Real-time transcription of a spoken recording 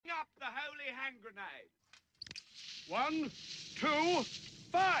Drop the holy hand grenade. 1, 2,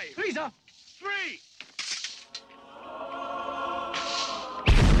 5. Please, sir. 3.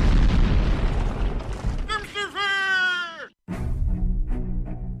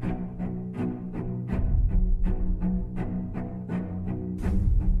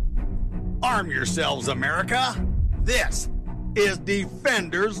 Arm yourselves, America. This is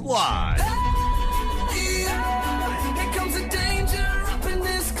Defenders Live. Here comes the danger up in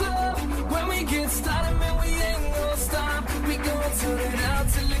this club. When we get started, man, we ain't gonna stop. We gonna turn it out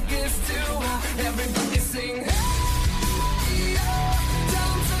till it gets too hot. Everybody sing, hey, tell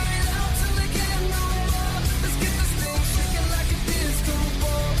them turn it out till they get no more. Let's get this thing shaking like a disco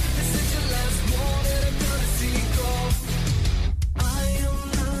ball. This is your last warning, I'm gonna see go. I am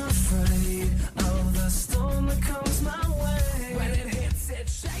not afraid of the storm that comes my way. When it hits, it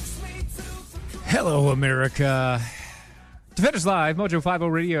shakes me to the core. Hello, America. Defenders Live, Mojo 50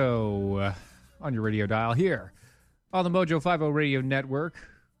 Radio, on your radio dial here on the Mojo 50 Radio Network.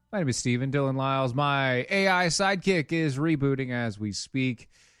 My name is Steven Dylan Lyles. My AI sidekick is rebooting as we speak.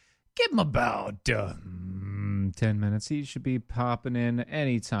 Give him about 10 minutes. He should be popping in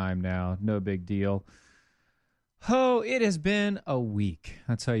anytime now. No big deal. Oh, it has been a week.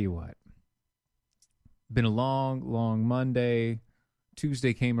 I'll tell you what. Been a long, long Monday.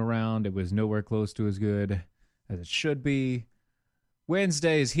 Tuesday came around. It was nowhere close to as good as it should be.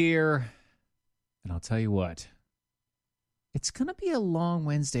 Wednesday is here. And I'll tell you what. It's going to be a long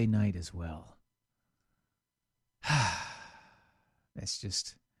Wednesday night as well. It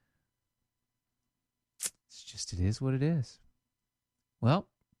is what it is. Well,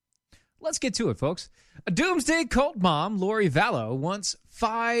 let's get to it, folks. A doomsday cult mom, Lori Vallow, wants her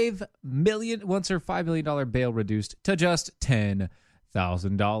 $5 million bail reduced to just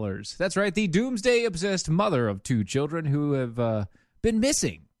 $10,000. That's right, the doomsday-obsessed mother of 2 children who have been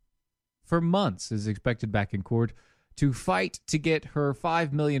missing for months is expected back in court to fight to get her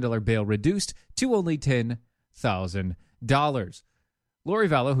 $5 million bail reduced to only $10,000. Lori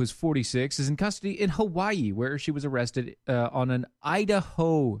Vallow, who's 46, is in custody in Hawaii, where she was arrested on an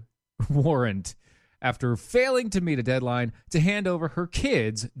Idaho warrant after failing to meet a deadline to hand over her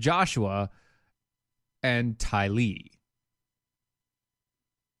kids, Joshua and Tylee.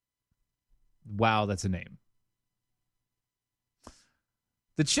 Wow, that's a name.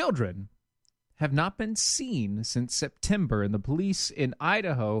 The children have not been seen since September, and the police in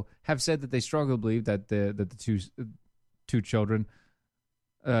Idaho have said that they strongly believe that the two children,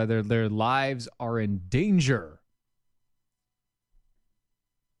 their lives are in danger.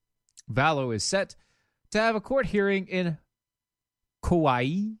 Vallow is set to have a court hearing in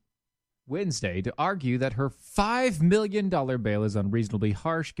Kauai Wednesday to argue that her $5 million bail is unreasonably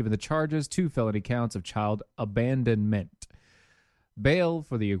harsh given the charges, 2 felony counts of child abandonment. Bail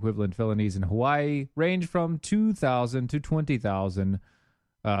for the equivalent felonies in Hawaii range from $2,000 to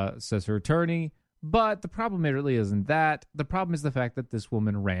 $20,000, says her attorney. But the problem really isn't that. The problem is the fact that this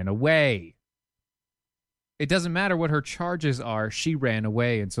woman ran away. It doesn't matter what her charges are. She ran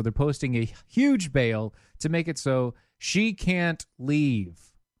away. And so they're posting a huge bail to make it so she can't leave.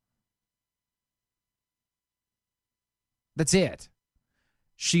 That's it.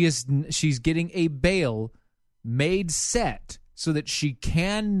 She's getting a bail made set so that she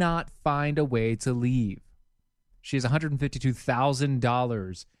cannot find a way to leave. She has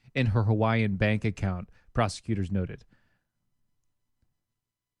 $152,000 in her Hawaiian bank account, prosecutors noted.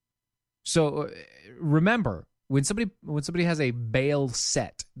 So remember, when somebody has a bail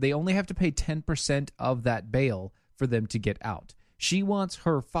set, they only have to pay 10% of that bail for them to get out. She wants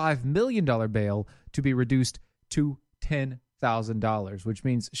her $5 million bail to be reduced to $10,000, which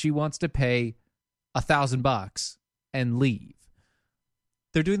means she wants to pay $1,000 and leave.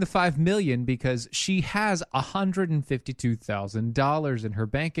 They're doing the $5 million because she has $152,000 in her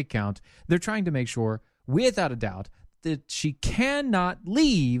bank account. They're trying to make sure, without a doubt, that she cannot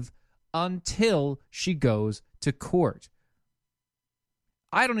leave until she goes to court.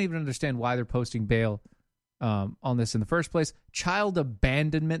 I don't even understand why they're posting bail on this in the first place. Child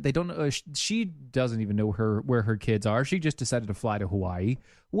abandonment. They don't know. She doesn't even know where her kids are. She just decided to fly to Hawaii.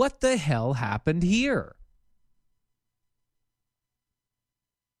 What the hell happened here?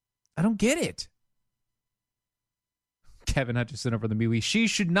 I don't get it. Kevin Hutchison over the MeWe. She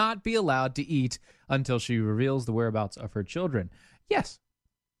should not be allowed to eat until she reveals the whereabouts of her children. Yes,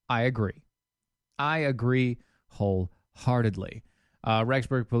 I agree. I agree wholeheartedly.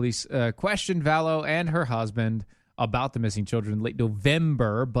 Rexburg police questioned Vallow and her husband about the missing children in late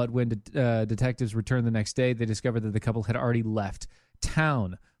November, but when detectives returned the next day, they discovered that the couple had already left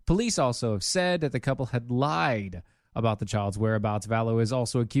town. Police also have said that the couple had lied about the child's whereabouts. Vallow is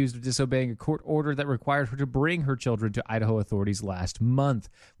also accused of disobeying a court order that required her to bring her children to Idaho authorities last month,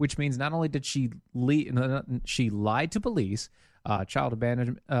 which means not only did she lied to police. Child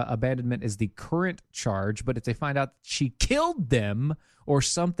abandonment is the current charge, but if they find out that she killed them or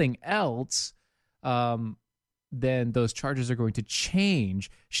something else, then those charges are going to change.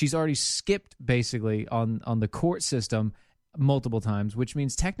 She's already skipped basically on the court system multiple times, which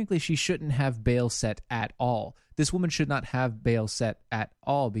means technically she shouldn't have bail set at all. This woman should not have bail set at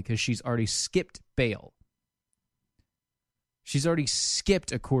all because she's already skipped bail. She's already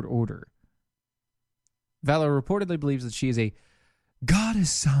skipped a court order. Vallow reportedly believes that she is a God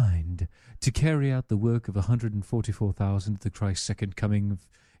assigned to carry out the work of 144,000 at the Christ's second coming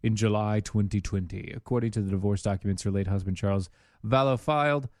in July 2020. According to the divorce documents her late husband Charles Vallow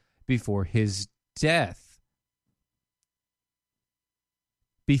filed before his death.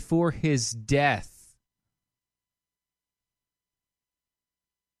 Before his death.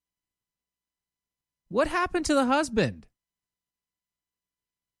 What happened to the husband?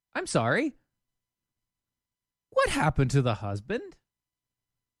 I'm sorry. What happened to the husband?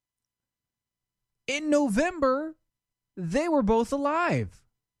 In November, they were both alive.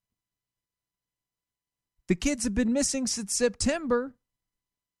 The kids have been missing since September.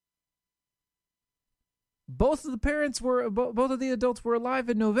 Both of the adults were alive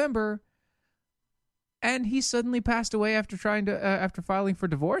in November, and he suddenly passed away after after filing for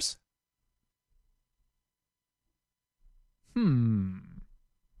divorce.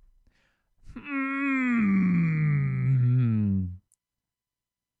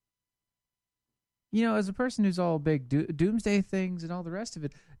 You know, as a person who's all big doomsday things and all the rest of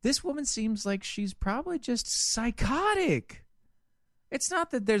it, this woman seems like she's probably just psychotic. It's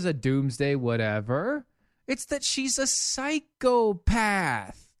not that there's a doomsday whatever. It's that she's a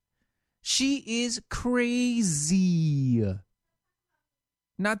psychopath. She is crazy.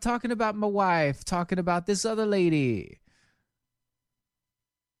 Not talking about my wife, talking about this other lady.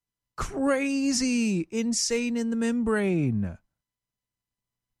 Crazy, insane in the membrane.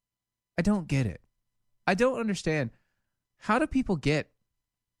 I don't get it. I don't understand. How do people get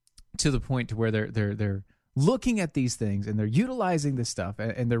to the point to where they're looking at these things and they're utilizing this stuff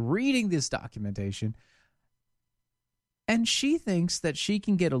and they're reading this documentation, and she thinks that she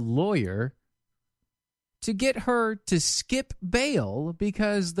can get a lawyer to get her to skip bail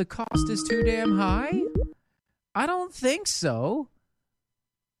because the cost is too damn high? I don't think so.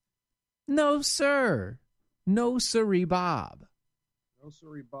 No, sir. No, sirree, Bob. No,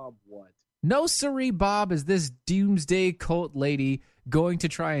 sirree, Bob, what? No, sirree, Bob is this doomsday cult lady going to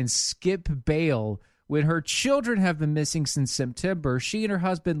try and skip bail when her children have been missing since September. She and her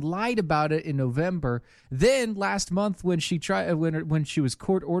husband lied about it in November. Then last month, when she was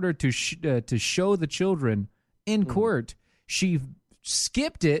court ordered to show the children in court, she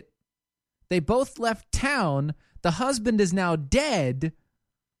skipped it. They both left town. The husband is now dead,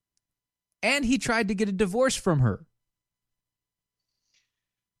 and he tried to get a divorce from her.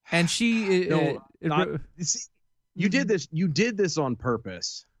 And she you did this. You did this on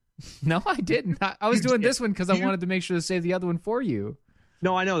purpose. No, I didn't. I was doing this one because I wanted to make sure to save the other one for you.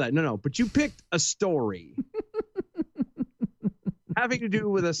 No, I know that. No. But you picked a story having to do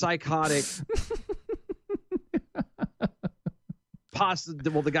with a psychotic.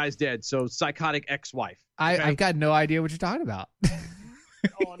 Well, the guy's dead, so psychotic ex-wife. Okay? I got no idea what you're talking about.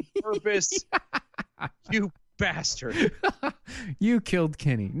 On purpose, you bastard. You killed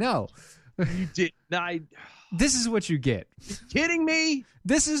Kenny. No. You did. This is what you get. You kidding me?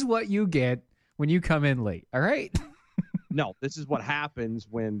 This is what you get when you come in late, all right? No, this is what happens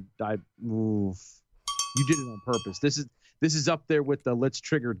when you did it on purpose. This is up there with the let's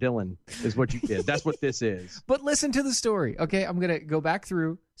trigger Dylan is what you did. That's what this is. But listen to the story, okay? I'm going to go back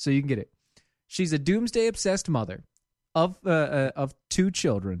through so you can get it. She's a doomsday-obsessed mother of two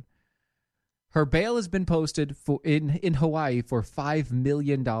children. Her bail has been posted in Hawaii for $5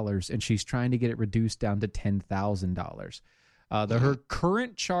 million, and she's trying to get it reduced down to $10,000. Her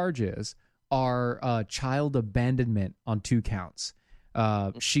current charges are child abandonment on 2 counts.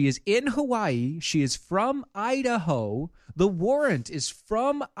 She is in Hawaii. She is from Idaho. The warrant is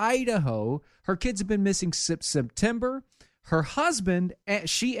from Idaho. Her kids have been missing since September. Her husband,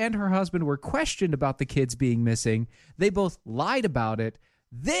 she and her husband were questioned about the kids being missing. They both lied about it.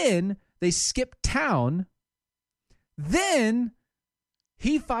 Then they skip town. Then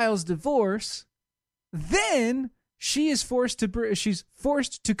he files divorce. Then she's forced to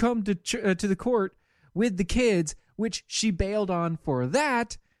come to the court with the kids, which she bailed on for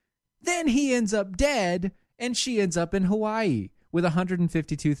that. Then he ends up dead, and she ends up in Hawaii with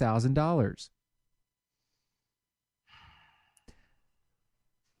 $152,000.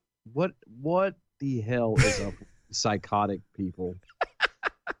 What the hell is up with psychotic people?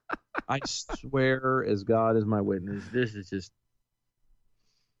 I swear, as God is my witness, this is just.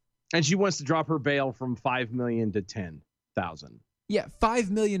 And she wants to drop her bail from $5 million to $10,000. Yeah, $5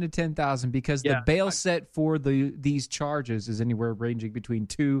 million to $10,000 because the bail set for these charges is anywhere ranging between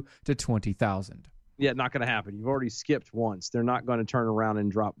 $2,000 to $20,000. Yeah, not going to happen. You've already skipped once. They're not going to turn around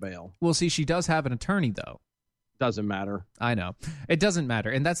and drop bail. Well, see, she does have an attorney, though. Doesn't matter. I know. It doesn't matter.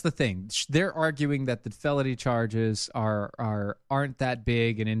 And that's the thing. They're arguing that the felony charges aren't that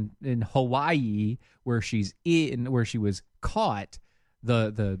big. And in Hawaii, where she was caught,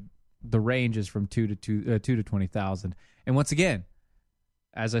 the range is from $2,000 to $20,000. And once again,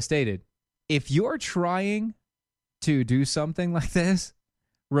 as I stated, if you're trying to do something like this,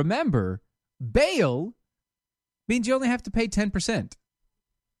 remember, bail means you only have to pay 10%.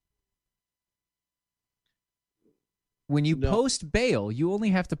 When you post bail, you only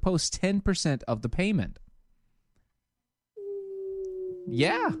have to post 10% of the payment.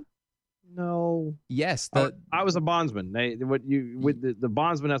 Yeah. No. Yes. I was a bondsman. The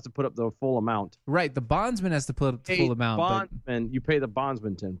bondsman has to put up the full amount. Right. The bondsman has to put up the full amount. You pay the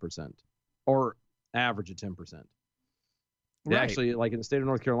bondsman 10%, or average of 10%. Right. Actually, like in the state of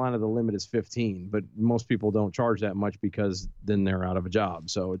North Carolina, the limit is 15, but most people don't charge that much because then they're out of a job.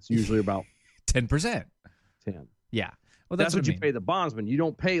 So it's usually about 10%. 10. Yeah. Well, that's what you pay the bondsman. You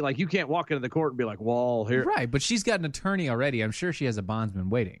don't pay, like, you can't walk into the court and be like, well, here. Right, but she's got an attorney already. I'm sure she has a bondsman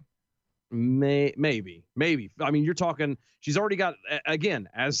waiting. Maybe. I mean, you're talking, she's already got, again,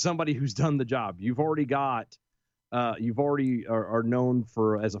 as somebody who's done the job, you've already are known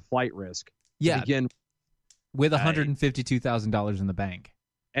as a flight risk. Yeah. Again, with $152,000 in the bank.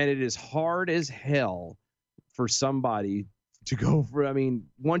 And it is hard as hell for somebody to go for, I mean,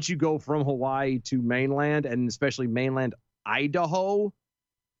 once you go from Hawaii to mainland, and especially mainland Idaho,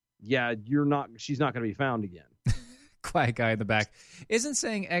 yeah, she's not going to be found again. Quiet guy in the back. Isn't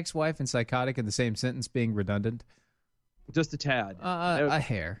saying ex-wife and psychotic in the same sentence being redundant? Just a tad. A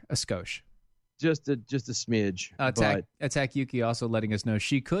hair, a skosh. Just a smidge. Attack Yuki also letting us know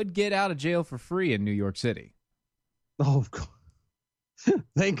she could get out of jail for free in New York City. Oh, of course.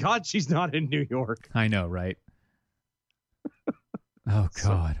 Thank God she's not in New York. I know, right? Oh,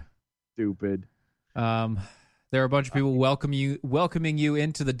 God. Stupid. There are a bunch of people welcoming you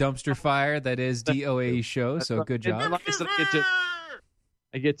into the dumpster fire that is DOA's show, so good job.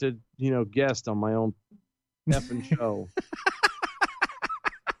 I get to guest on my own effing show.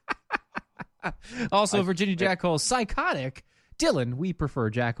 Also, Virginia Jackholes, psychotic. Dylan, we prefer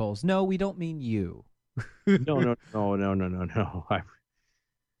jackholes. No, we don't mean you. No.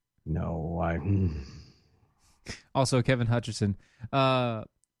 Also, Kevin Hutcherson.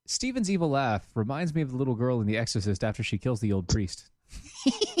 Steven's evil laugh reminds me of the little girl in The Exorcist after she kills the old priest.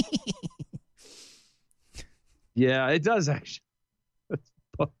 Yeah, it does actually.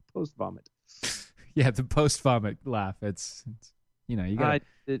 Post vomit. Yeah, the post vomit laugh. It's you gotta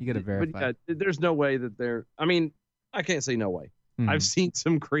verify. But there's no way that they're. I mean, I can't say no way. Mm-hmm. I've seen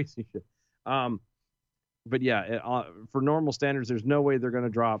some crazy shit. But yeah, for normal standards, there's no way they're going to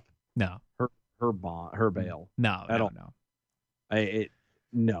drop her bail. No, at all. No.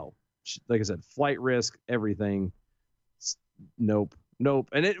 No. Like I said, flight risk, everything. Nope.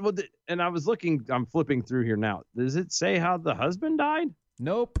 And I was I'm flipping through here now. Does it say how the husband died?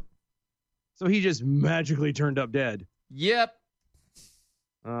 Nope. So he just magically turned up dead. Yep.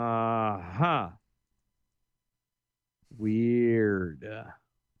 Weird.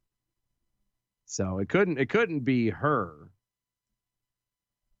 So it couldn't be her.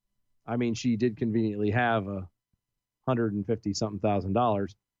 I mean, she did conveniently have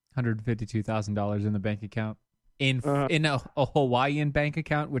 $150,000. $152,000 in the bank account. In a Hawaiian bank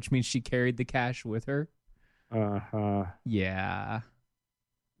account, which means she carried the cash with her. Yeah.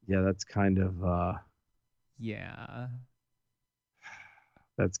 Yeah, that's kind of yeah.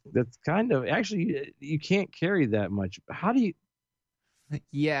 That's kind of actually you can't carry that much. How do you?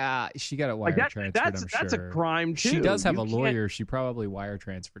 Yeah, she got it wire transferred. That's a crime too. She does have a lawyer. She probably wire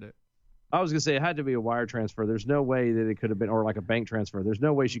transferred it. I was gonna say it had to be a wire transfer. There's no way that it could have been, or like a bank transfer. There's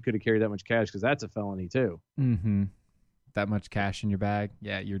no way she could have carried that much cash because that's a felony too. Mm-hmm. That much cash in your bag?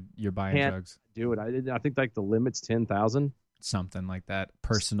 Yeah, you're buying drugs. Do it. I think like the limit's 10,000. Something like that.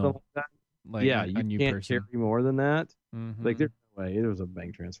 Personal. Like yeah, a new can't person. carry more than that. Mm-hmm. Like there's no way it was a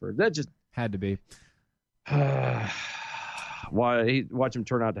bank transfer. That just had to be. Watch him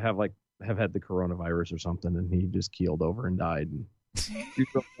turn out to have had the coronavirus or something, and he just keeled over and died. And it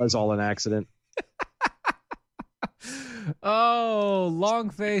was all an accident. Oh,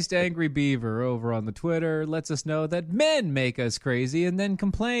 long-faced angry beaver over on the Twitter lets us know that men make us crazy and then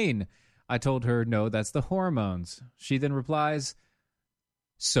complain. I told her, no, that's the hormones. She then replies,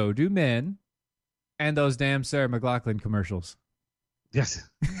 so do men. And those damn Sarah McLachlan commercials. Yes.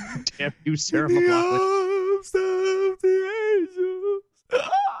 Damn you, Sarah McLachlan. The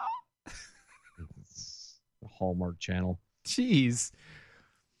Hallmark Channel. Jeez.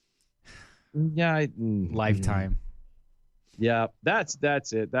 Yeah. Lifetime. Yeah, that's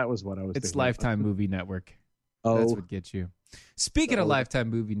it. That was what I was It's thinking. Lifetime Movie Network. Oh. That's what gets you. Speaking of Lifetime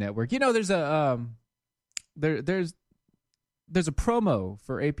Movie Network, you know, there's a there's a promo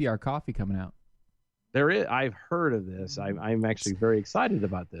for APR coffee coming out. There is. I've heard of this. I'm actually very excited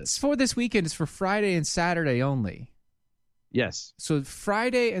about It's this. for this weekend. It's for Friday and Saturday only. Yes. So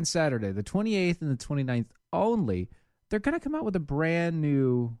Friday and Saturday, the 28th and the 29th only, they're going to come out with a brand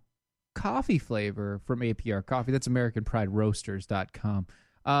new coffee flavor from APR Coffee. That's AmericanPrideRoasters.com.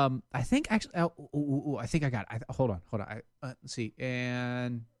 I think actually, I think I got it. Hold on. Let's see.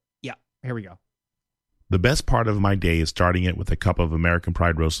 And yeah, here we go. The best part of my day is starting it with a cup of American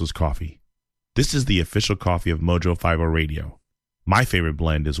Pride Roasters coffee. This is the official coffee of Mojo 50 Radio. My favorite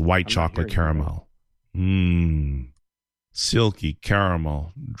blend is white chocolate caramel. Silky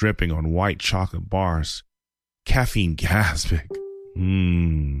caramel dripping on white chocolate bars. Caffeine gaspic.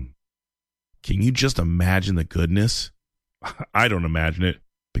 Can you just imagine the goodness? I don't imagine it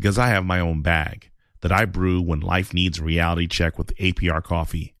because I have my own bag that I brew when life needs a reality check with APR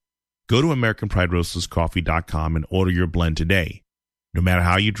coffee. Go to AmericanPrideRoastersCoffee.com and order your blend today. No matter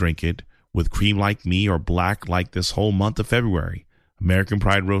how you drink it, with cream like me or black like this whole month of February, American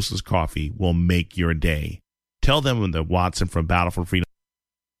Pride Roasters Coffee will make your day. Tell them that Watson from Battle for Freedom.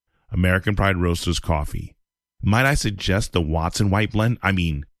 American Pride Roasters Coffee. Might I suggest the Watson White Blend? I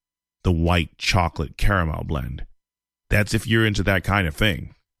mean, the white chocolate caramel blend. That's if you're into that kind of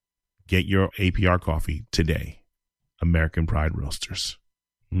thing. Get your APR coffee today. American Pride Roasters.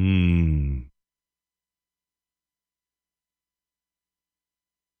 American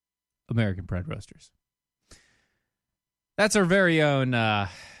Pride Roasters. That's our very own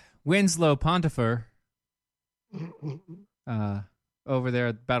Winslow Pontifer over there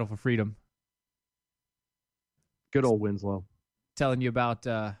at Battle for Freedom. Good old Winslow. Telling you about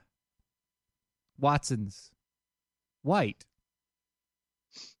Watson's white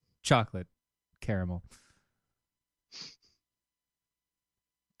chocolate caramel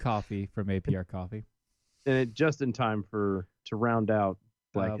coffee from APR Coffee. And it just in time to round out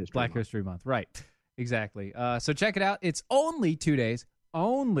Black History Month. Right. Exactly. So check it out. It's only 2 days.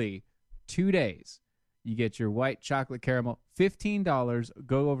 Only 2 days. You get your white chocolate caramel, $15.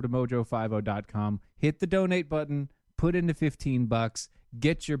 Go over to mojo50.com, hit the donate button, put in the $15,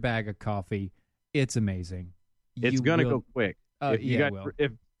 get your bag of coffee. It's amazing. It's gonna go quick. Will.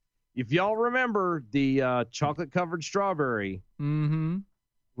 If y'all remember, the chocolate covered strawberry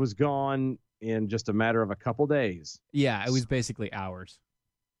was gone in just a matter of a couple days. Yeah, it was basically hours.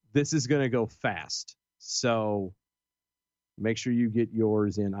 This is gonna go fast. So make sure you get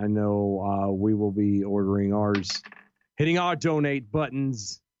yours in. I know we will be ordering ours, hitting our donate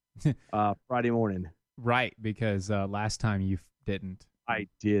buttons Friday morning. Right, because last time you didn't. I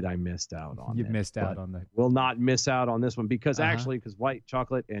did. I missed out on it. You missed out on that. Will not miss out on this one because because white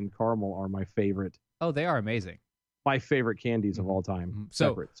chocolate and caramel are my favorite. Oh, they are amazing. My favorite candies of all time.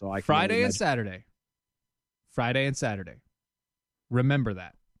 So I Friday and Saturday. Friday and Saturday. Remember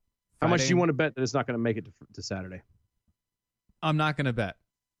that. How much do you want to bet that it's not going to make it to Saturday? I'm not going to bet.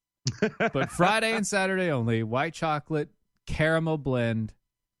 But Friday and Saturday only, white chocolate, caramel blend,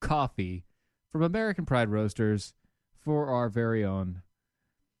 coffee from American Pride Roasters for our very own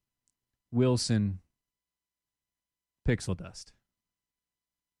Wilson Pixel Dust.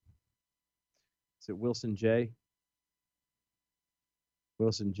 Is it Wilson J?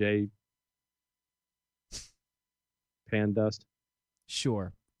 Wilson J. Pan Dust?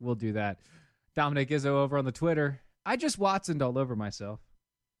 Sure, we'll do that. Dominic Izzo over on the Twitter. I just Watsoned all over myself.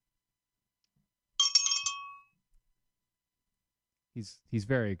 He's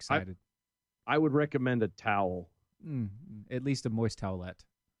very excited. I would recommend a towel. At least a moist towelette.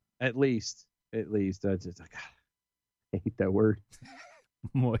 At least. That's just like, I hate that word.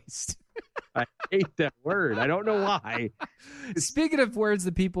 Moist. I hate that word. I don't know why. Speaking of words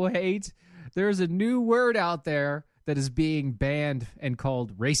that people hate, there's a new word out there that is being banned and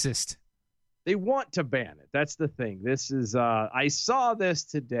called racist. They want to ban it. That's the thing. This is I saw this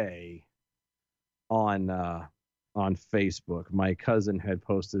today on Facebook. My cousin had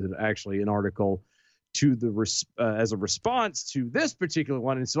posted actually an article to the as a response to this particular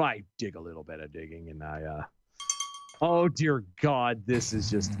one, and so I did a little bit of digging, and I Oh dear God, this is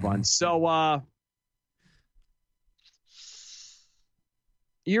just fun. So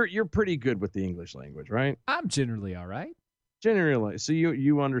you're pretty good with the English language, right? I'm generally all right. Generally. So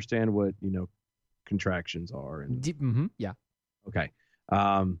you understand what, contractions are and Yeah. okay.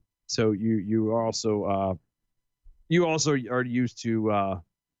 So you also are used to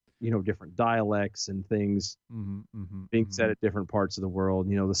different dialects and things being said at different parts of the world.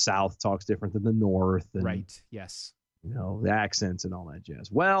 The South talks different than the North, and, Right. Yes. the accents and all that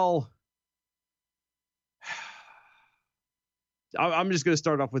jazz. Well, I'm just going to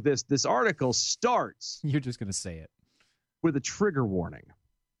start off with this. This article starts You're just gonna say it. with a trigger warning.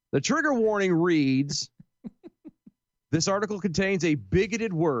 The trigger warning reads, this article contains a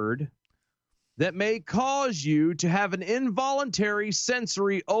bigoted word that may cause you to have an involuntary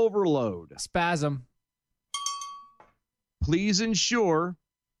sensory overload. Spasm. Please ensure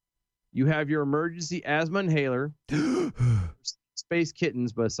you have your emergency asthma inhaler, Space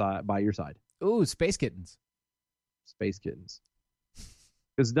Kittens by your side. Ooh, space kittens. Space Kittens.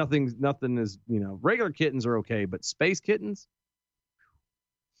 Because nothing is, regular kittens are okay, but Space Kittens?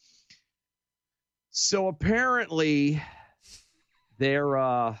 So apparently there's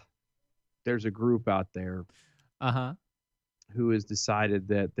a group out there who has decided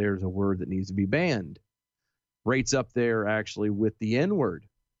that there's a word that needs to be banned. Rates up there actually with the N-word.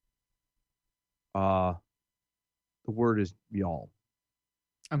 The word is y'all.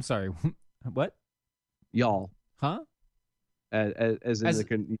 I'm sorry. What? Y'all. Huh? As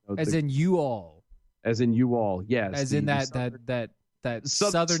in you all. As in you all. Yes. As in that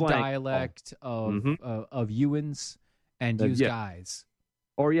southern slang. dialect of Ewans and used guys.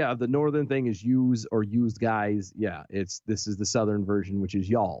 Or the northern thing is use or used guys. Yeah, this is the southern version, which is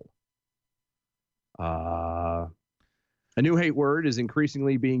y'all. A new hate word is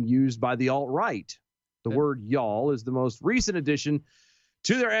increasingly being used by the alt-right. The word y'all is the most recent addition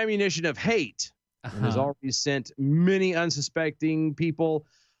to their ammunition of hate and has already sent many unsuspecting people,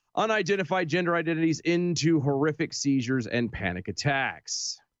 unidentified gender identities into horrific seizures and panic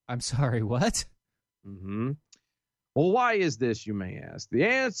attacks. I'm sorry, what? Well, why is this, you may ask? The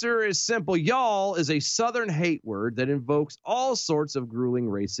answer is simple. Y'all is a southern hate word that invokes all sorts of grueling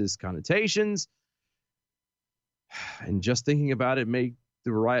racist connotations. And just thinking about it made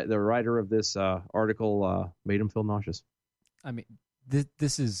the writer of this article made him feel nauseous. I mean,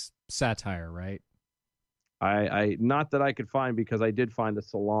 this is satire, right? I not that I could find, because I did find the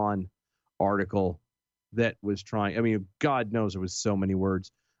Salon article that was trying. I mean, God knows there was so many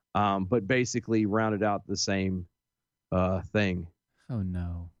words, but basically rounded out the same thing. Oh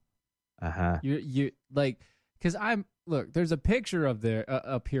no. You like, because there's a picture of there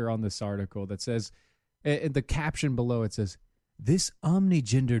up here on this article that says, in the caption below it says, "This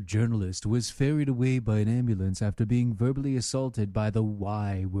omnigendered journalist was ferried away by an ambulance after being verbally assaulted by the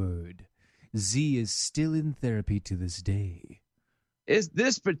Y word. Z is still in therapy to this day." Is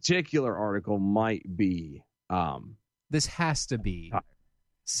this particular article might be this has to be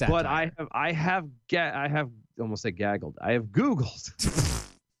satire. But I have almost said gaggled. I have Googled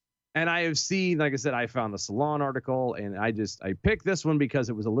and I have seen, like I said, I found the Salon article, and I picked this one because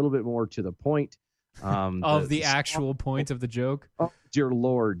it was a little bit more to the point. Of the actual point of the joke. Oh dear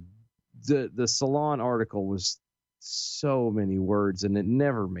Lord, the Salon article was so many words and it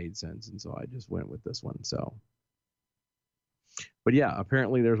never made sense, and so I just went with this one. So, but yeah,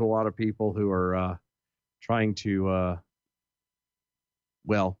 apparently there's a lot of people who are trying to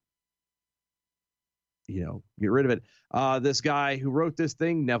get rid of it. This guy who wrote this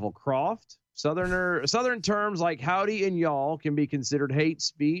thing, Neville Croft, Southern terms like howdy and y'all can be considered hate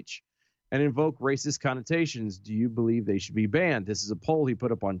speech and invoke racist connotations. Do you believe they should be banned? This is a poll he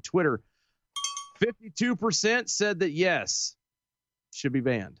put up on Twitter. 52% said that yes, should be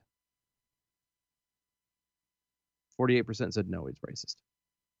banned. 48% said no, it's racist.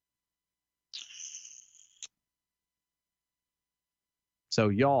 So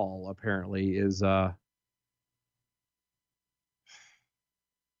y'all apparently is now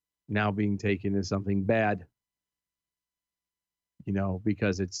being taken as something bad.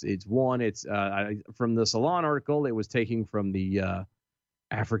 Because it's from the Salon article, it was taking from the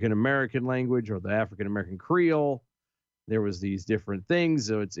African American language or the African American Creole. There was these different things,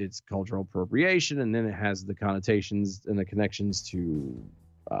 so it's cultural appropriation, and then it has the connotations and the connections to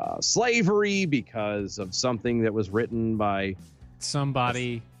slavery because of something that was written by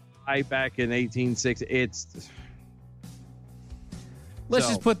somebody back in 1860. Let's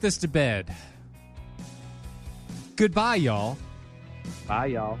just put this to bed. Goodbye, y'all. Bye,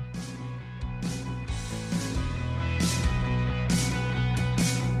 y'all.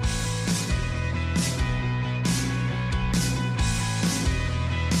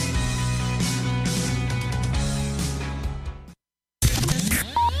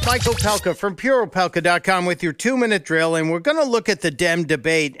 Michael Pelka from PureOpelka.com with your 2-minute drill, and we're going to look at the Dem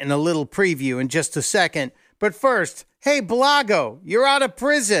debate in a little preview in just a second. But first, hey, Blago, you're out of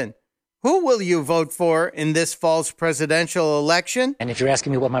prison. Who will you vote for in this fall's presidential election? And if you're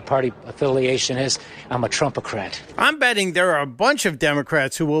asking me what my party affiliation is, I'm a Trumpocrat. I'm betting there are a bunch of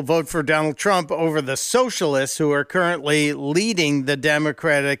Democrats who will vote for Donald Trump over the socialists who are currently leading the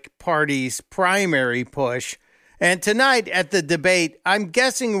Democratic Party's primary push. And tonight at the debate, I'm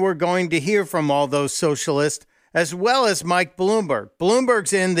guessing we're going to hear from all those socialists as well as Mike Bloomberg.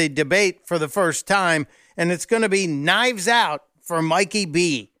 Bloomberg's in the debate for the first time, and it's going to be knives out for Mikey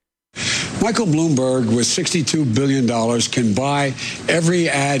B. Michael Bloomberg, with $62 billion, can buy every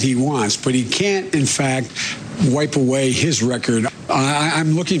ad he wants, but he can't, in fact, wipe away his record.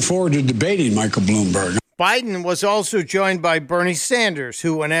 I'm looking forward to debating Michael Bloomberg. Biden was also joined by Bernie Sanders,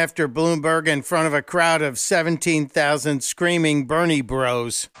 who went after Bloomberg in front of a crowd of 17,000 screaming Bernie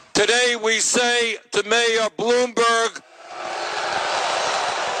bros. Today we say to Mayor Bloomberg,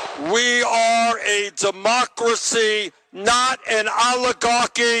 we are a democracy, not an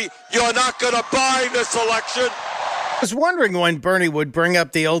oligarchy. You're not going to buy this election. I was wondering when Bernie would bring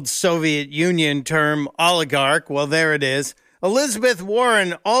up the old Soviet Union term oligarch. Well, there it is. Elizabeth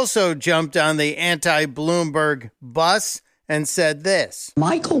Warren also jumped on the anti-Bloomberg bus and said this.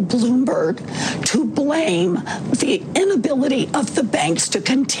 Michael Bloomberg to blame the inability of the banks to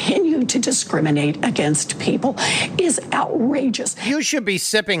continue to discriminate against people is outrageous. You should be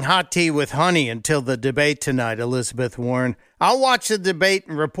sipping hot tea with honey until the debate tonight, Elizabeth Warren. I'll watch the debate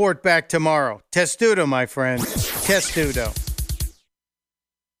and report back tomorrow. Testudo, my friend. Testudo.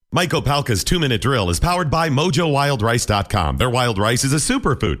 Mike Opalka's 2-minute drill is powered by MojoWildRice.com. Their wild rice is a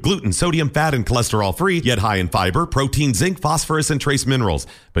superfood, gluten, sodium, fat, and cholesterol-free, yet high in fiber, protein, zinc, phosphorus, and trace minerals.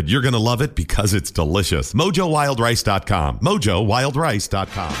 But you're going to love it because it's delicious. MojoWildRice.com.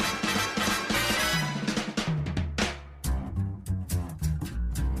 MojoWildRice.com.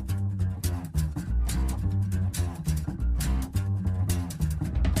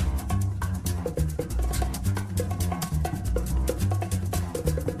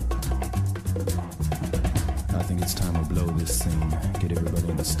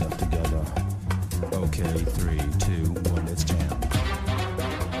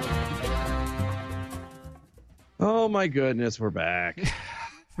 Oh my goodness, we're back.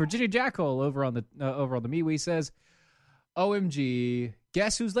 Virginia Jackal over on the MeWe says, "OMG,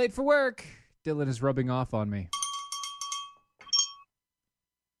 guess who's late for work? Dylan is rubbing off on me."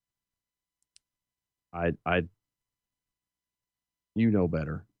 You know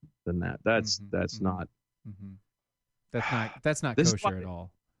better than that. That's not kosher at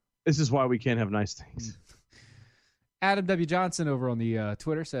all. This is why we can't have nice things. Adam W. Johnson over on the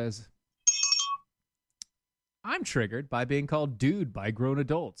Twitter says, "I'm triggered by being called dude by grown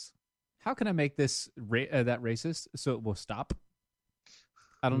adults. How can I make this that racist so it will stop?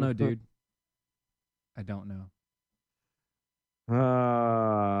 I don't know, dude. I don't know."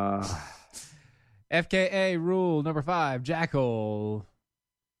 FKA rule number 5, Jackal.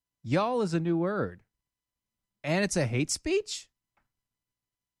 Y'all is a new word. And it's a hate speech?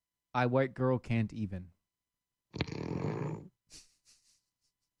 I white girl can't even.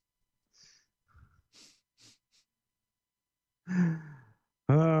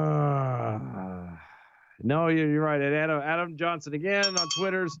 No, you're right. And Adam Johnson again on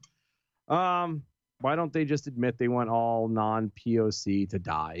Twitter's. Why don't they just admit they want all non-POC to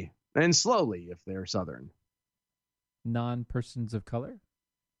die? And slowly, if they're Southern. Non-persons of color?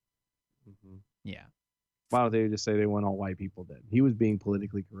 Mm-hmm. Yeah. Why don't they just say they want all white people dead? He was being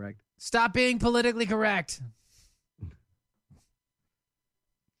politically correct. Stop being politically correct.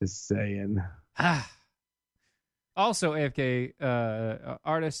 Just saying. Also, AFK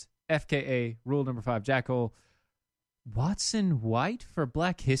artist, FKA rule number 5, Jackal. Watson White for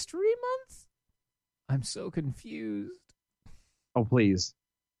Black History Month? I'm so confused. Oh, please.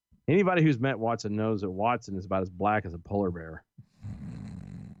 Anybody who's met Watson knows that Watson is about as black as a polar bear.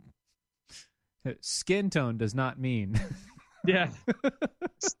 Skin tone does not mean. Yeah.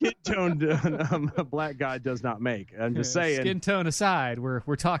 Skin tone a black guy does not make. I'm just saying. Skin tone aside,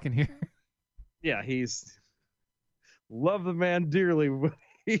 we're talking here. Yeah, he's love the man dearly. But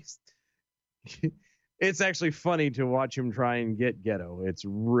it's actually funny to watch him try and get ghetto. It's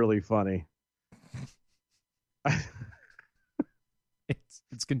really funny.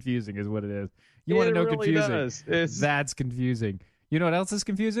 It's confusing is what it is. You want to know really confusing? That's confusing. You know what else is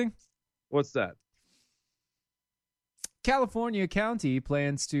confusing? What's that? California County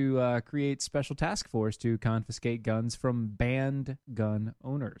plans to create special task force to confiscate guns from banned gun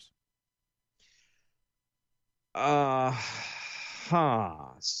owners.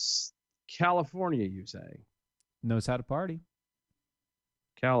 California, you say? Knows how to party.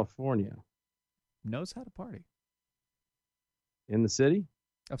 California. Knows how to party. In the city?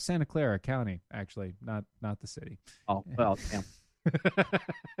 Of Santa Clara County, actually, not the city. Oh, well, damn.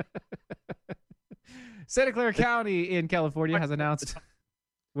 Santa Clara County in California has announced.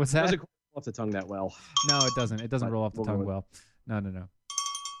 What's that? Doesn't roll off the tongue that well. No, it doesn't. It doesn't roll off the tongue well. No.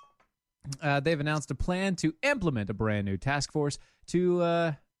 They've announced a plan to implement a brand new task force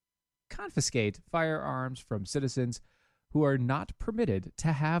to confiscate firearms from citizens who are not permitted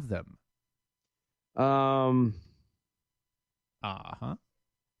to have them.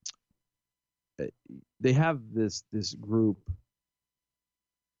 They have this group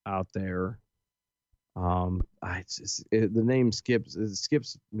out there. The name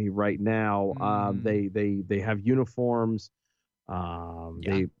skips me right now. They have uniforms.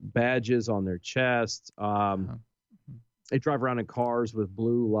 They badges on their chests. They drive around in cars with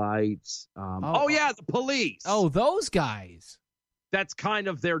blue lights. The police. Oh, those guys. That's kind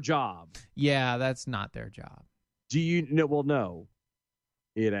of their job. Yeah, that's not their job. Do you know? Well, no,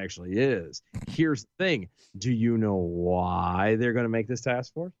 it actually is. Here's the thing. Do you know why they're going to make this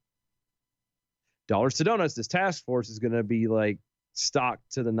task force? Dollars to donuts. This task force is going to be like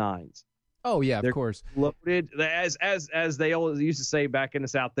stocked to the nines. Oh yeah, they're of course. Loaded as they always used to say back in the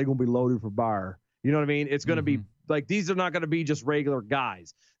South. They're going to be loaded for bar. You know what I mean? It's going to be like these are not going to be just regular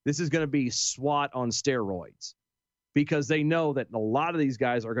guys. This is going to be SWAT on steroids. Because they know that a lot of these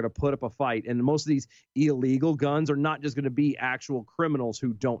guys are going to put up a fight. And most of these illegal guns are not just going to be actual criminals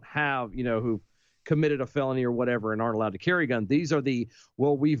who don't have, who've committed a felony or whatever and aren't allowed to carry a gun. These are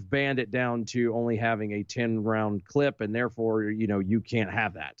we've banned it down to only having a 10-round clip, and therefore, you can't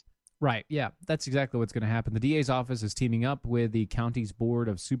have that. Right. Yeah, that's exactly what's going to happen. The DA's office is teaming up with the county's board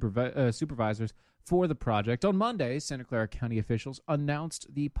of supervisors for the project. On Monday, Santa Clara County officials announced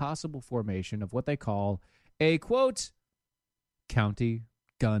the possible formation of what they call a, quote, county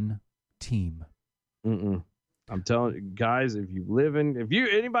gun team. I'm telling you, guys,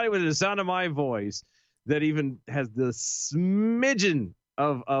 anybody with the sound of my voice that even has the smidgen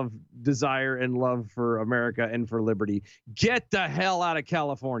of desire and love for America and for liberty, get the hell out of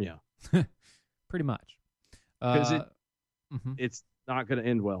California. Pretty much. Because it's not going to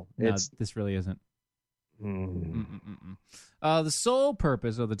end well. No, this really isn't. The sole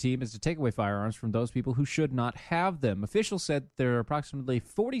purpose of the team is to take away firearms from those people who should not have them. Officials said there are approximately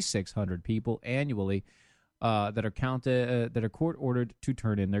 4,600 people annually that are court ordered to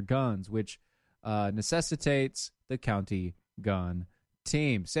turn in their guns, which necessitates the county gun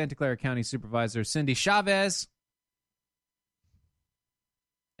team. Santa Clara County Supervisor Cindy Chavez.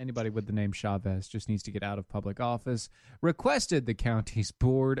 Anybody with the name Chavez just needs to get out of public office. Requested the county's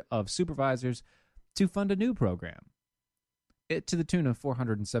board of supervisors to fund a new program to the tune of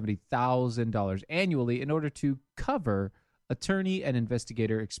 $470,000 annually in order to cover attorney and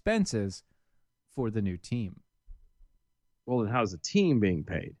investigator expenses for the new team. Well, then how's the team being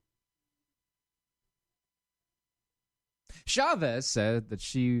paid? Chavez said that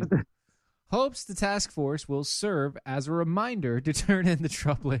she hopes the task force will serve as a reminder to turn in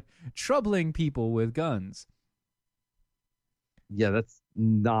the troubling people with guns. Yeah, that's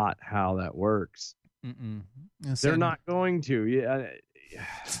not how that works. They're not going to. Yeah.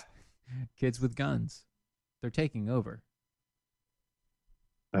 Kids with guns. They're taking over.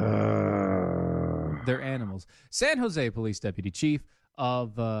 They're animals. San Jose Police Deputy Chief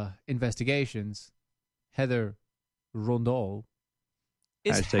of Investigations, Heather Rondol,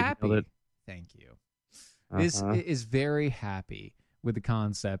 is happy. Thank you. Is very happy with the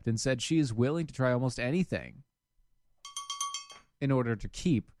concept and said she is willing to try almost anything in order to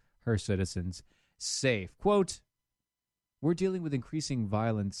keep her citizens safe. Quote, we're dealing with increasing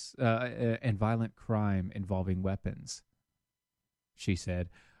violence and violent crime involving weapons, she said.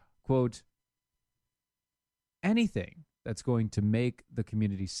 Quote, anything that's going to make the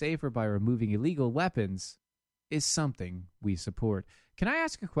community safer by removing illegal weapons is something we support. Can I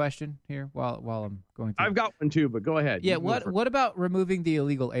ask a question here while I'm going through? I've got one too, but go ahead. Yeah, what about removing the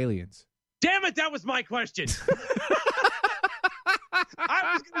illegal aliens? Damn it, that was my question.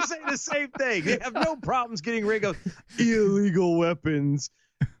 I was going to say the same thing. They have no problems getting rid of illegal weapons,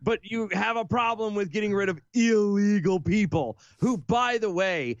 but you have a problem with getting rid of illegal people who, by the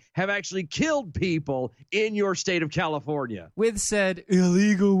way, have actually killed people in your state of California. With said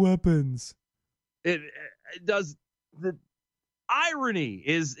illegal weapons. It does. The irony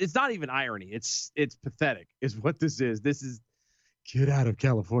is, it's not even irony. It's pathetic is what this is. This is, get out of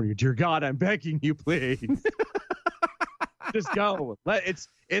California. Dear God, I'm begging you, please. Just go.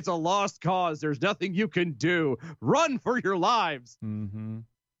 It's a lost cause. There's nothing you can do. Run for your lives. Mm-hmm.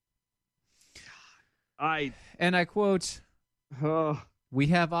 And I quote, we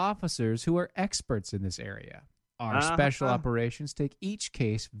have officers who are experts in this area. Our special operations take each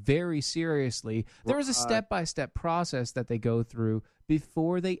case very seriously. There is a step-by-step process that they go through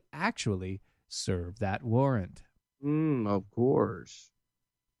before they actually serve that warrant. Of course.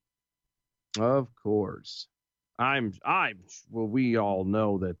 Of course. Well, we all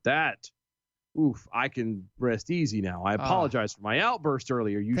know that. Oof, I can rest easy now. I apologize for my outburst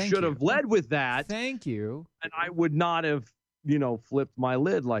earlier. You should have led with that. Thank you. And I would not have, flipped my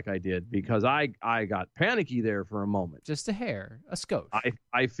lid like I did, because I got panicky there for a moment. Just a hair, a skosh.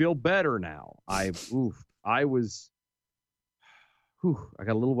 I feel better now. I got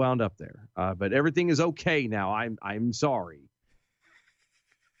a little wound up there. But everything is okay now. I'm sorry.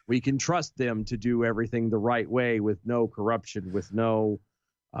 We can trust them to do everything the right way with no corruption, with no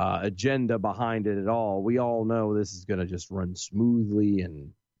agenda behind it at all. We all know this is going to just run smoothly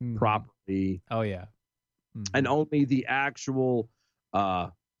and properly. Oh, yeah. Mm-hmm. And only the actual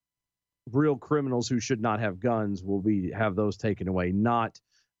real criminals who should not have guns will have those taken away, not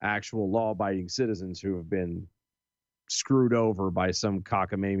actual law-abiding citizens who have been screwed over by some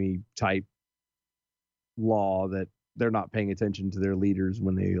cockamamie type law that they're not paying attention to their leaders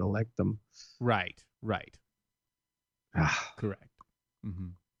when they elect them. Right. Correct. Mm-hmm.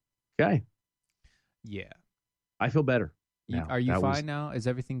 Okay. Yeah. I feel better. Are you fine now? Is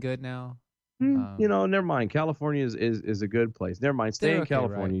everything good now? Never mind. California is a good place. Never mind. Stay in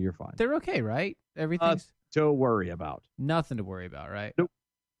California. Right? You're fine. They're okay, right? Everything's to worry about. Nothing to worry about, right? Nope.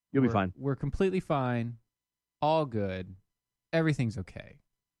 You'll be fine. We're completely fine. All good. Everything's okay.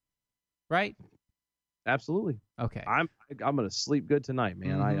 Right? Absolutely. Okay. I'm gonna sleep good tonight,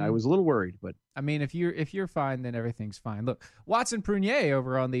 man. Mm-hmm. I was a little worried, but I mean, if you're fine, then everything's fine. Look, Watson Prunier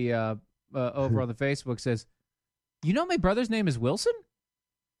over on the over on the Facebook says, my brother's name is Wilson?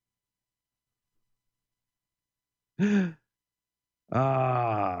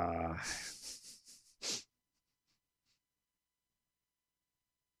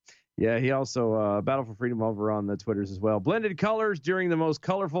 Yeah, he also Battle for Freedom over on the Twitters as well. Blended colors during the most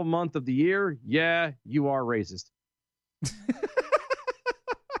colorful month of the year. Yeah, you are racist.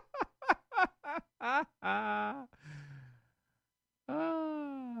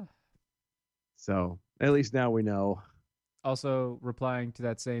 So at least now we know. Also replying to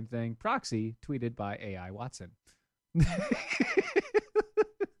that same thing, Proxy tweeted by AI Watson.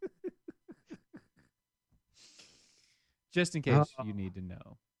 Just in case you need to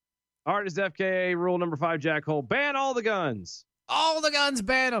know. Artist FKA rule number 5, Jack Hole. Ban all the guns. All the guns,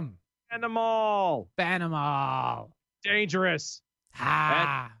 ban them. Ban them all. Ban them all. Dangerous.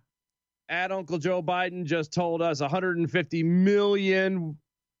 Ha. At Uncle Joe Biden just told us 150 million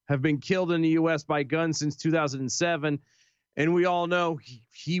have been killed in the U.S. by guns since 2007. And we all know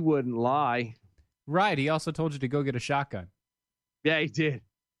he wouldn't lie. Right. He also told you to go get a shotgun. Yeah, he did.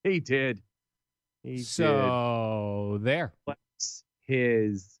 He did. There. Bless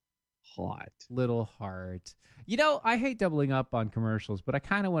his heart. Little heart. I hate doubling up on commercials, but I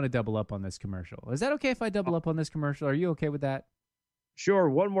kind of want to double up on this commercial. Is that okay if I double up on this commercial? Are you okay with that? Sure.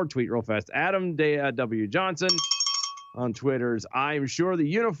 One more tweet real fast. Adam W. Johnson on Twitter's, I'm sure the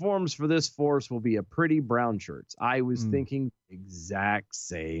uniforms for this force will be a pretty brown shirts. I was thinking the exact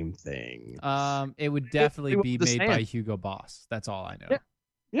same thing. It would definitely be made by Hugo Boss. That's all I know.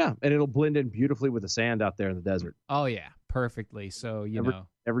 Yeah, and it'll blend in beautifully with the sand out there in the desert. Oh, yeah, perfectly. So,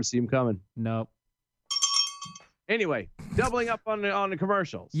 Never see him coming. Nope. Anyway, doubling up on the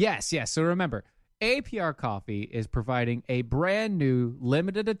commercials. Yes. So remember, APR Coffee is providing a brand new,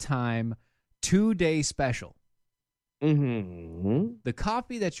 limited time, 2-day special. Mm-hmm. The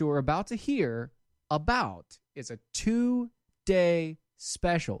coffee that you're about to hear about is a 2-day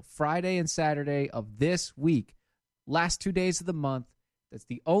special, Friday and Saturday of this week. Last 2 days of the month. That's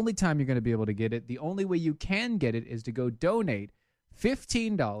the only time you're going to be able to get it. The only way you can get it is to go donate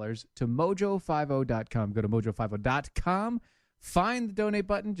 $15 to mojo50.com. Go to mojo50.com, find the donate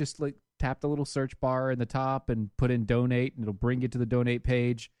button, just tap the little search bar in the top and put in donate, and it'll bring you to the donate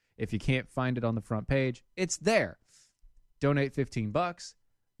page. If you can't find it on the front page, it's there. Donate $15.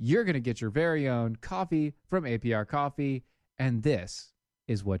 You're going to get your very own coffee from APR Coffee, and this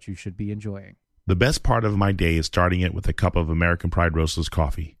is what you should be enjoying. The best part of my day is starting it with a cup of American Pride Roasters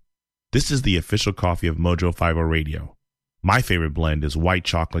coffee. This is the official coffee of Mojo 50 Radio. My favorite blend is white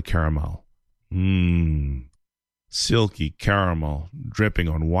chocolate caramel. Silky caramel dripping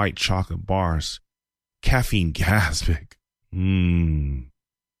on white chocolate bars. Caffeine gaspic. Can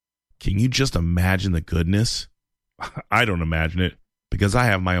you just imagine the goodness? I don't imagine it because I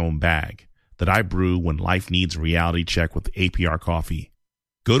have my own bag that I brew when life needs a reality check with APR coffee.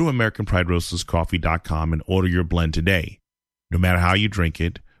 Go to AmericanPrideRoastersCoffee.com and order your blend today. No matter how you drink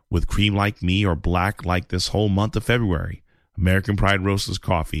it, with cream like me or black like this whole month of February, American Pride Roasters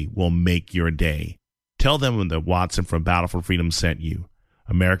Coffee will make your day. Tell them that Watson from Battle for Freedom sent you.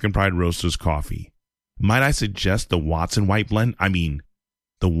 American Pride Roasters Coffee. Might I suggest the Watson White Blend? I mean,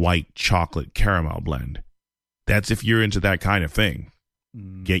 the white chocolate caramel blend. That's if you're into that kind of thing.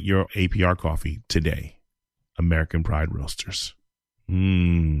 Get your APR coffee today. American Pride Roasters. Go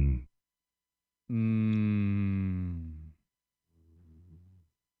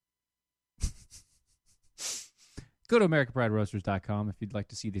to AmericanPrideRoasters.com if you'd like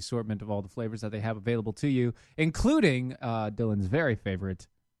to see the assortment of all the flavors that they have available to you, including Dylan's very favorite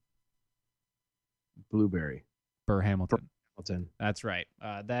blueberry. Burr Hamilton. That's right.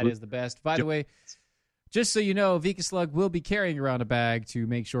 That is the best. By the way, just so you know, Vika Slug will be carrying around a bag to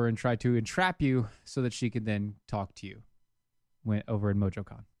make sure and try to entrap you so that she can then talk to you over in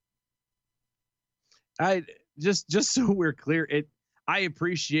MojoCon. I just so we're clear, I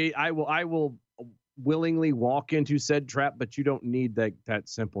appreciate. I will willingly walk into said trap, but you don't need that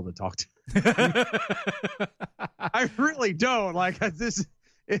simple to talk to. I really don't like this.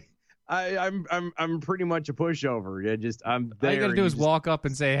 I'm pretty much a pushover. I'm there. All you gotta do is walk up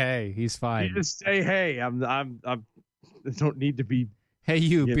and say, "Hey, he's fine." You just say, "Hey, I don't need to be." Hey,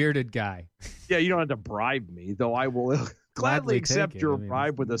 you bearded guy. Yeah, you don't have to bribe me, though. I will gladly accept your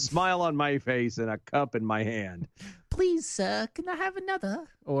bribe with a smile on my face and a cup in my hand. Please, sir, can I have another?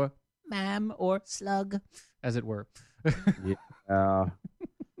 Or ma'am, or slug, as it were. Yeah.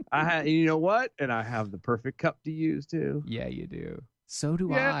 You know what? And I have the perfect cup to use too. Yeah, you do. So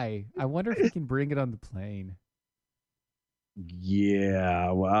do I. I wonder if we can bring it on the plane.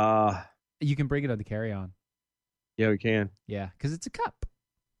 Yeah, well, you can bring it on the carry-on. Yeah, we can. Yeah, because it's a cup.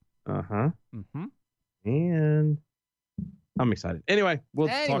 Uh-huh. Mm-hmm. And I'm excited. Anyway, we'll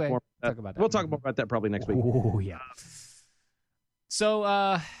talk more about that. We'll talk more about that probably next week. Oh, yeah.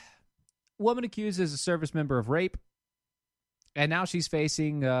 So, woman accuses a service member of rape. And now she's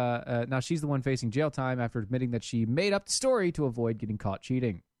facing. Now she's the one facing jail time after admitting that she made up the story to avoid getting caught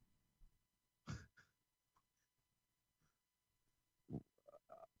cheating.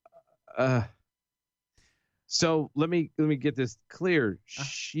 So let me get this clear.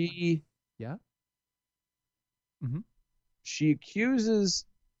 She. Yeah. Mm-hmm. She accuses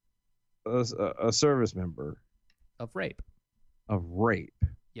a service member of rape. Of rape.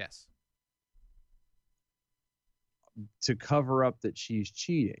 Yes. To cover up that she's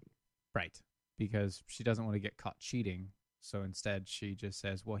cheating. Right. Because she doesn't want to get caught cheating. So instead she just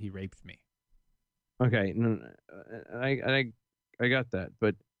says, well, he raped me. Okay. No, I got that.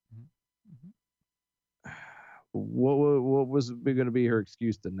 But what was going to be her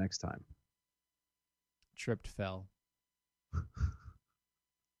excuse the next time? Tripped, fell.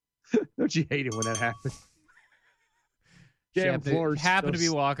 Don't you hate it when that happens? She happened to be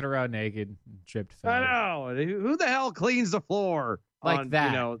walking around naked, tripped, fell. I know. Who the hell cleans the floor like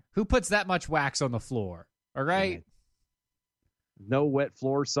that? Who puts that much wax on the floor? All right. No wet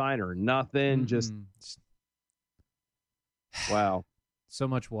floor sign or nothing. Mm-hmm. Just wow. So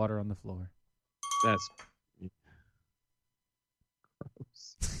much water on the floor. That's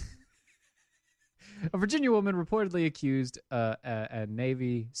gross. A Virginia woman reportedly accused a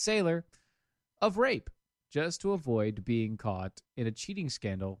Navy sailor of rape, just to avoid being caught in a cheating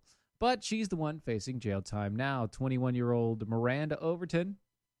scandal. But she's the one facing jail time now. 21-year-old Miranda Overton.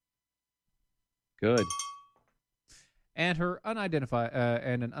 Good. And an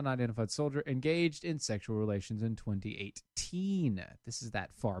unidentified soldier engaged in sexual relations in 2018. This is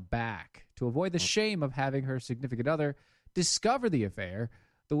that far back. To avoid the shame of having her significant other discover the affair,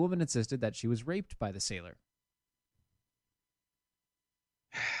 the woman insisted that she was raped by the sailor.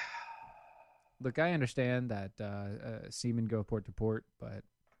 Look, I understand that seamen go port to port, but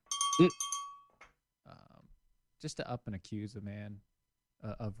just to up and accuse a man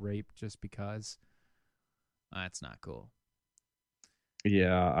of rape just because, that's not cool.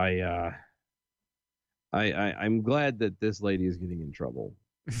 Yeah, I'm glad that this lady is getting in trouble.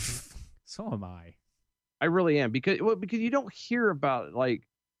 So am I. I really am because you don't hear about like.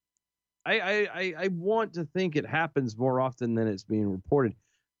 I want to think it happens more often than it's being reported,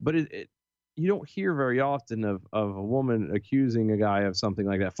 but you don't hear very often of a woman accusing a guy of something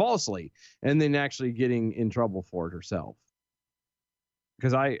like that falsely and then actually getting in trouble for it herself.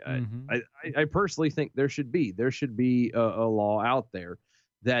 Because I personally think there should be a law out there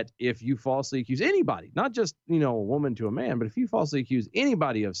that if you falsely accuse anybody, not just, a woman to a man, but if you falsely accuse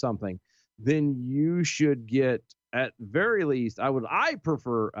anybody of something, then you should get at very least, I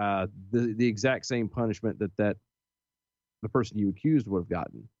prefer the exact same punishment that the person you accused would have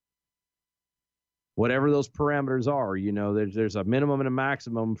gotten. Whatever those parameters are, there's a minimum and a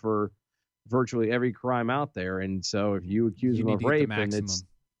maximum for virtually every crime out there. And so if you accuse them of rape, and it's,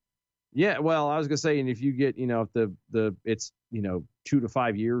 yeah, well, I was gonna say, and if you get, if the it's 2 to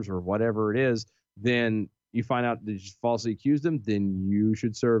 5 years or whatever it is, then you find out that you falsely accused them, then you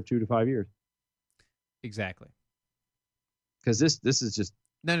should serve 2 to 5 years. Exactly. Because this is just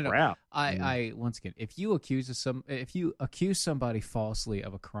no. crap. I once again, if you accuse somebody falsely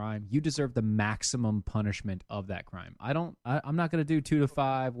of a crime, you deserve the maximum punishment of that crime. I'm not going to do 2 to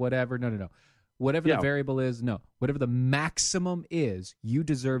 5, whatever. No. Whatever the variable is, no. Whatever the maximum is, you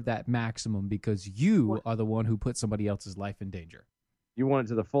deserve that maximum because you are the one who put somebody else's life in danger. You want it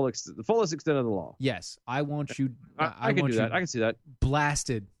to the fullest extent of the law. Yes, I want you. I can do that. I can see that.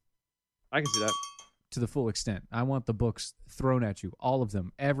 Blasted. I can see that. To the full extent. I want the books thrown at you, all of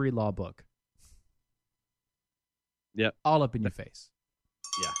them, every law book. Yep. All up in your face.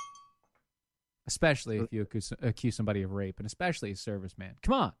 Yeah. Especially if you accuse somebody of rape, and especially a serviceman.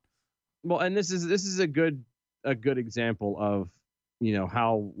 Come on. Well, and this is a good example of,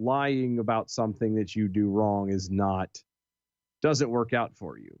 how lying about something that you do wrong doesn't work out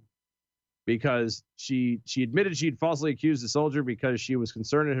for you. Because she admitted she'd falsely accused a soldier because she was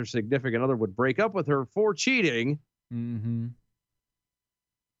concerned that her significant other would break up with her for cheating. Mm-hmm.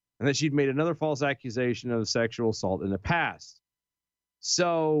 And that she'd made another false accusation of sexual assault in the past.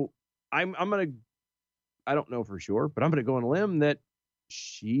 So I don't know for sure, but I'm going to go on a limb that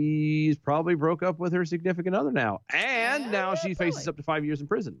she's probably broke up with her significant other now. And now she faces up to 5 years in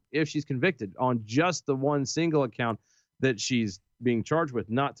prison if she's convicted on just the one single account that she's being charged with,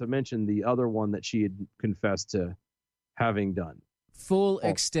 not to mention the other one that she had confessed to having done. Full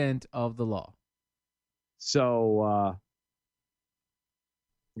extent of the law. So,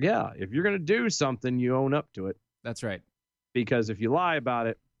 yeah, if you're going to do something, you own up to it. That's right. Because if you lie about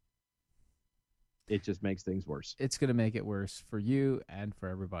it, it just makes things worse. It's going to make it worse for you and for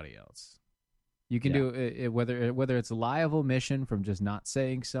everybody else. You can do it whether it's a lie of omission from just not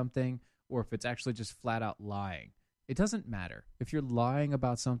saying something, or if it's actually just flat out lying. It doesn't matter. If you're lying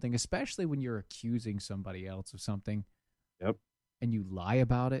about something, especially when you're accusing somebody else of something, and you lie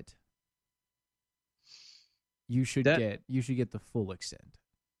about it, you should get the full extent.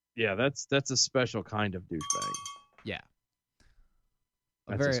 Yeah, that's a special kind of douchebag. Yeah.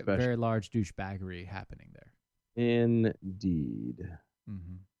 That's very large douchebaggery happening there. Indeed.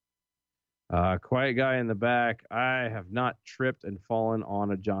 Mm-hmm. Quiet guy in the back. I have not tripped and fallen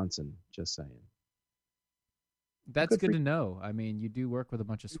on a Johnson. Just saying. That's good to know. I mean, you do work with a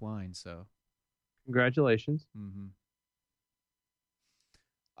bunch of swine, so. Congratulations. Mm-hmm.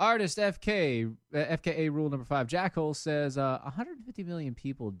 Artist FKA rule number 5. Jackhole says 150 million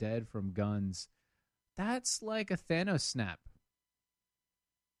people dead from guns. That's like a Thanos snap.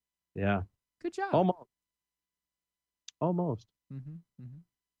 Yeah. Good job. Almost. Mm-hmm. Mm-hmm.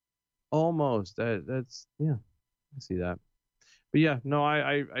 Almost. That's I see that. But yeah, no,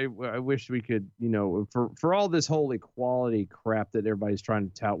 I wish we could, for all this whole equality crap that everybody's trying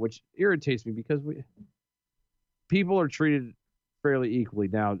to tout, which irritates me because people are treated fairly equally.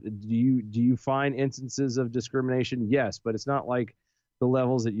 Now, do you find instances of discrimination? Yes, but it's not like the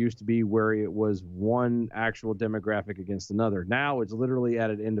levels it used to be where it was one actual demographic against another. Now it's literally at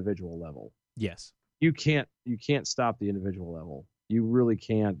an individual level. Yes. You can't stop the individual level. You really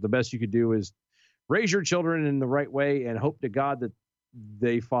can't. The best you could do is raise your children in the right way and hope to God that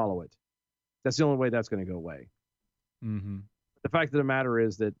they follow it. That's the only way that's going to go away. Mm-hmm. The fact of the matter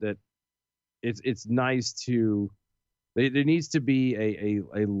is that it's nice to there needs to be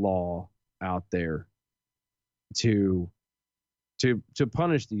a law out there to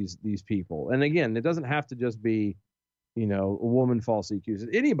punish these people. And again, it doesn't have to just be a woman falsely accused.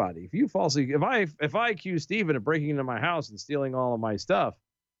 Anybody, if I accuse Steven of breaking into my house and stealing all of my stuff,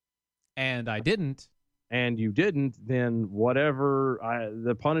 and I didn't, and you didn't, then whatever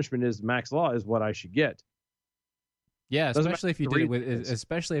the punishment is, max law is what I should get. Yeah, especially if you did it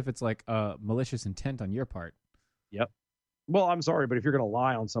especially if it's like malicious intent on your part. Yep. Well, I'm sorry, but if you're going to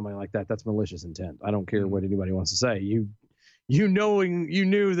lie on somebody like that, that's malicious intent. I don't care what anybody wants to say. You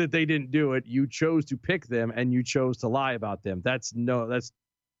knew that they didn't do it. You chose to pick them, and you chose to lie about them. That's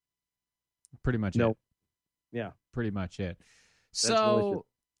pretty much it. Yeah, pretty much it. That's so, malicious.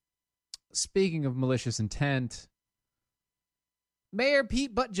 Speaking of malicious intent, Mayor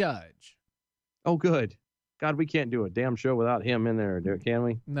Pete Buttigieg. Oh, good. God, we can't do a damn show without him in there, can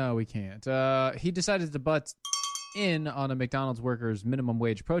we? No, we can't. He decided to butt in on a McDonald's workers' minimum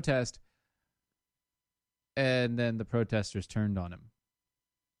wage protest And then the protesters turned on him.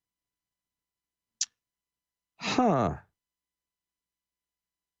 Huh.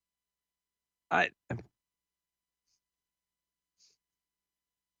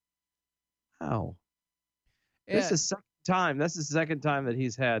 How? Yeah. This is the second time. That's the second time that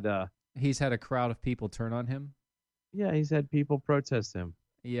he's had. He's had a crowd of people turn on him. Yeah, he's had people protest him.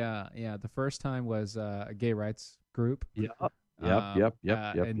 Yeah. The first time was a gay rights group. Yep.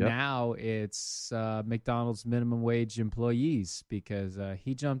 And now it's McDonald's minimum wage employees because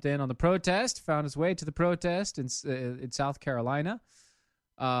he jumped in on the protest, found his way to the protest in South Carolina.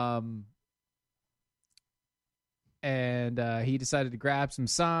 And he decided to grab some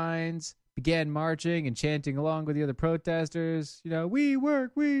signs, began marching and chanting along with the other protesters. We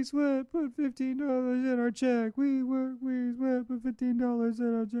work, we sweat, put $15 in our check. We work, we sweat, put $15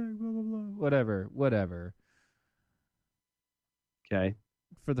 in our check, blah, blah, blah. Whatever. Okay.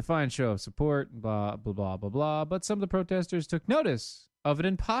 For the fine show of support, blah, blah, blah, blah, blah. But some of the protesters took notice of an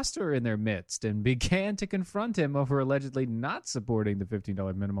imposter in their midst and began to confront him over allegedly not supporting the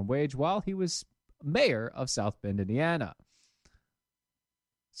 $15 minimum wage while he was mayor of South Bend, Indiana.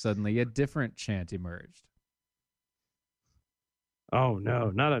 Suddenly, a different chant emerged. Oh,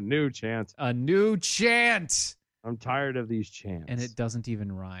 no, not a new chant. A new chant! I'm tired of these chants. And it doesn't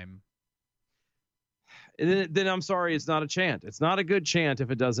even rhyme. Then I'm sorry, it's not a chant. It's not a good chant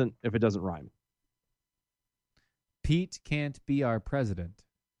if it doesn't rhyme. Pete can't be our president.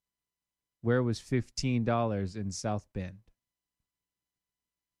 Where was $15 in South Bend?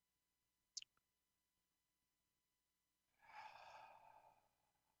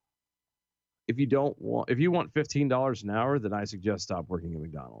 If you want $15 an hour, then I suggest stop working at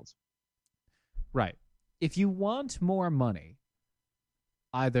McDonald's. Right. If you want more money,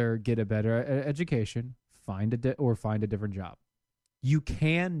 either get a better education, find a different job. You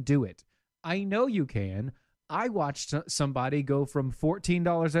can do it. I know you can. I watched somebody go from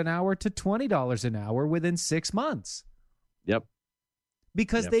 $14 an hour to $20 an hour within 6 months. Yep.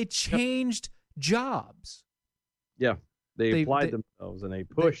 Because they changed jobs. Yeah. They applied themselves and they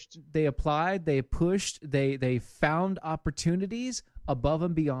pushed. They applied, they pushed, they found opportunities above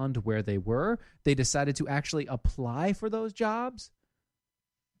and beyond where they were. They decided to actually apply for those jobs,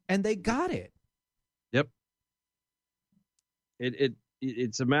 and they got it. Yep.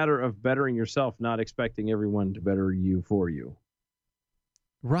 It's a matter of bettering yourself, not expecting everyone to better you for you.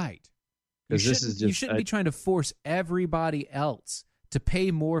 Right. You shouldn't be trying to force everybody else to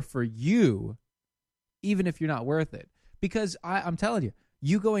pay more for you, even if you're not worth it. Because I'm telling you,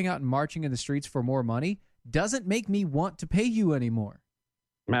 you going out and marching in the streets for more money doesn't make me want to pay you anymore.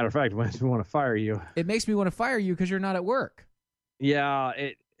 Matter of fact, it makes me want to fire you. It makes me want to fire you because you're not at work. Yeah.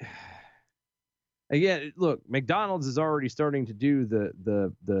 Again, look, McDonald's is already starting to do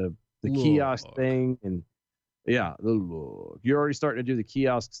the kiosk thing, and yeah, you're already starting to do the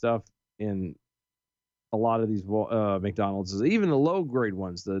kiosk stuff in a lot of these McDonald's, even the low grade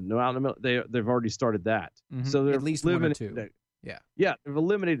ones, they've already started that. Mm-hmm. So they're at least one or two. Yeah, they've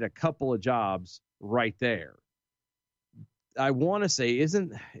eliminated a couple of jobs right there. I want to say, is it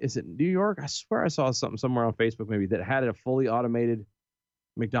New York? I swear I saw something somewhere on Facebook maybe that had a fully automated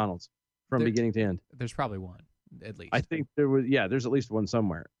McDonald's from beginning to end. There's probably one, at least. I think there's at least one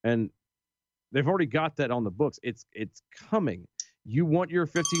somewhere, and they've already got that on the books. It's coming. You want your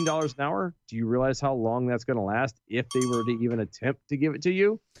 $15 an hour? Do you realize how long that's going to last if they were to even attempt to give it to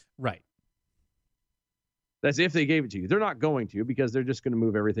you? Right. That's if they gave it to you. They're not going to, because they're just going to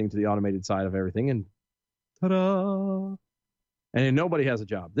move everything to the automated side of everything, and ta-da! And then nobody has a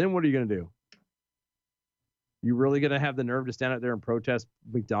job. Then what are you going to do? You really going to have the nerve to stand out there and protest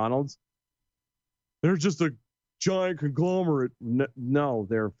McDonald's? They're just a giant conglomerate. No,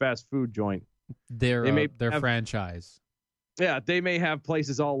 they're a fast food joint. They're franchise. Yeah, they may have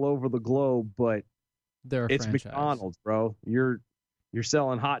places all over the globe, but it's franchise. McDonald's, bro. You're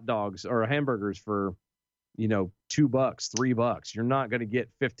selling hot dogs or hamburgers for, $2, $3. You're not going to get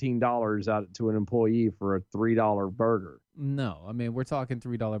 $15 out to an employee for a $3 burger. No, I mean, we're talking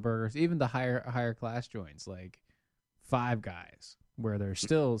 $3 burgers. Even the higher class joints like Five Guys, where they're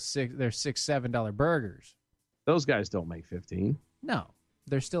still $6, $7 burgers. Those guys don't make 15. No,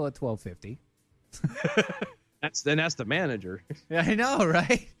 they're still at $12.50. That's the manager. Yeah, I know,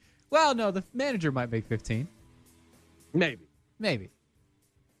 right? Well, no, the manager might make 15. Maybe.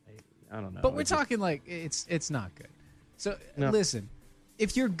 I don't know. But we're talking like it's not good. So Listen,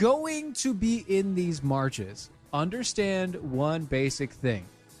 if you're going to be in these marches, understand one basic thing.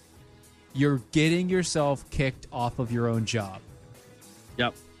 You're getting yourself kicked off of your own job.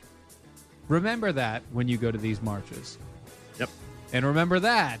 Yep. Remember that when you go to these marches. Yep. And remember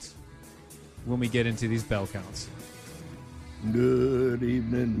that when we get into these bell counts. Good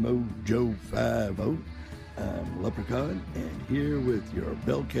evening, Mojo 50. I'm Leprechaun, and here with your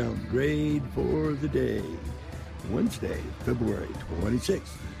bell count grade for the day. Wednesday, February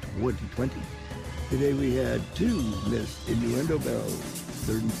 26th, 2020. Today we had 2 missed innuendo bells,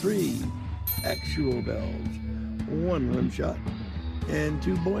 33 actual bells, 1 rim shot, and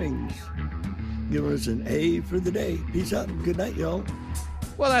 2 boings. Giving us an A for the day. Peace out and good night, y'all.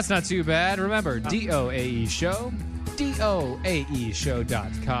 Well, that's not too bad. Remember, DOAE Show,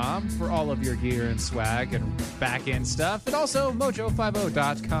 DOAEshow.com for all of your gear and swag and back-end stuff, and also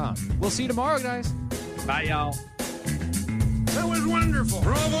Mojo50.com. We'll see you tomorrow, guys. Bye, y'all. That was wonderful.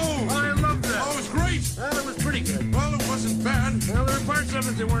 Bravo! I loved that. Oh, it was great. Well, it was pretty good. Well, it wasn't bad. Well, there were parts of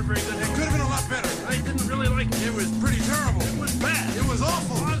it that weren't very good. It could have been a lot better. I didn't really like it. It was pretty terrible. It was bad. It was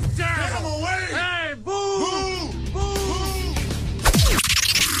awful. It was terrible. Get him away! Hey, boo! Boo!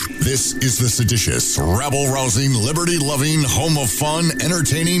 This is the seditious, rabble-rousing, liberty-loving, home of fun,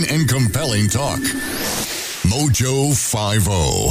 entertaining, and compelling talk. Mojo 50.